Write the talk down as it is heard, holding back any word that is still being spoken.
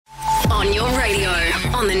On your radio,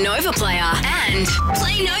 on the Nova Player, and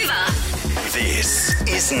Play Nova. This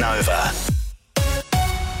is Nova.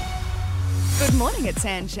 Good morning, it's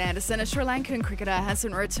Ange Anderson. A Sri Lankan cricketer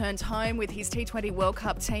hasn't returned home with his T20 World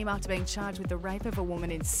Cup team after being charged with the rape of a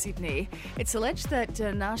woman in Sydney. It's alleged that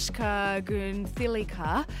Danashka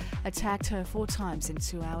Gunthilika attacked her 4 times in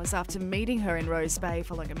 2 hours after meeting her in Rose Bay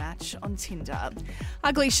following a match on Tinder.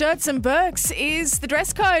 Ugly shirts and Birks is the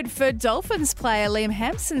dress code for Dolphins player Liam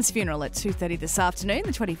Hampson's funeral at 2:30 this afternoon.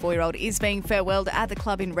 The 24-year-old is being farewelled at the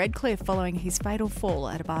club in Redcliffe following his fatal fall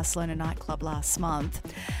at a Barcelona nightclub last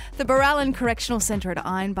month. The Barallan Correctional Centre at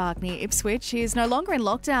Ironbark near Ipswich is no longer in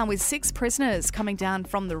lockdown, with 6 prisoners coming down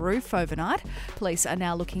from the roof overnight. Police are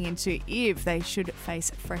now looking into if they should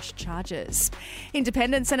face fresh charges.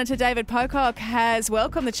 Independent Senator David Pocock has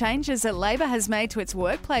welcomed the changes that Labor has made to its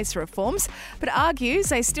workplace reforms, but argues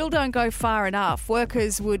they still don't go far enough.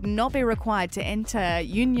 Workers would not be required to enter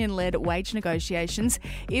union-led wage negotiations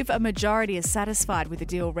if a majority is satisfied with the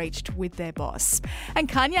deal reached with their boss. And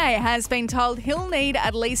Kanye has been told he'll need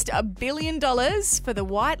at least $1 billion for the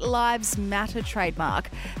White Lives Matter trademark.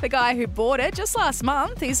 The guy who bought it just last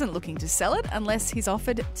month isn't looking to sell it unless he's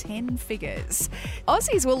offered 10 figures.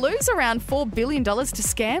 Aussies will lose around $4 billion to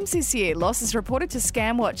scams this year. Losses reported to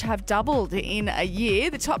ScamWatch have doubled in a year.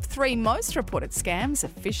 The top 3 most reported scams are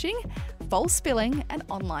phishing, false billing and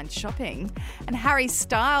online shopping. And Harry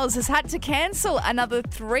Styles has had to cancel another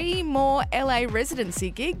 3 more LA residency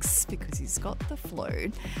gigs because he's got the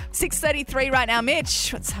flu. 6:33 right now,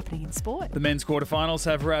 Mitch. What's happening in sport? The men's quarterfinals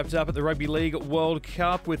have wrapped up at the Rugby League World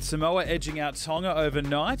Cup with Samoa edging out Tonga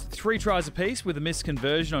overnight. 3 tries apiece with a missed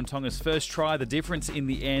conversion on Tonga's first try. The difference in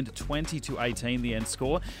the end, 20-18, the end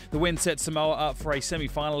score. The win set Samoa up for a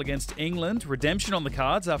semi-final against England. Redemption on the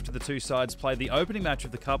cards after the 2 sides played the opening match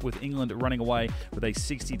of the Cup, with England running away with a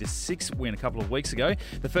 60-6 win a couple of weeks ago.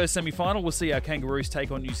 The first semi-final will see our Kangaroos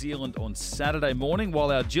take on New Zealand on Saturday morning,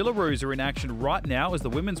 while our Gillaroos are in action right now as the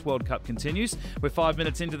Women's World Cup continues. We're 5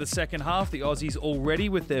 minutes into the second half. The Aussies already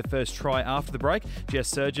with their first try after the break. Jess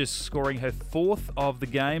Surges scoring her 4th of the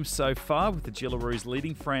game so far, with the Gillaroos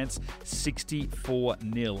leading France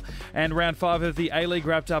 64-0. And round 5 of the A-League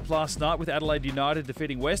wrapped up last night with Adelaide United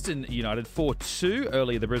defeating Western United 4-2.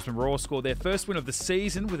 Earlier, the Brisbane Roar scored their first win of the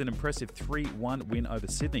season with an impressive 3-1 win over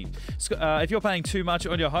Sydney. If you're paying too much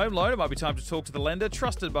on your home loan, it might be time to talk to the lender,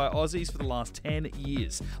 trusted by Aussies for the last 10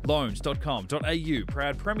 years. Loans.com.au,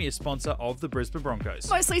 proud premier sponsor of the Brisbane Broncos.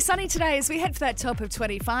 Mostly sunny today as we head for that top of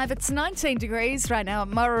 25. It's 19 degrees right now at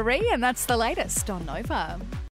Murray, and that's the latest on Nova.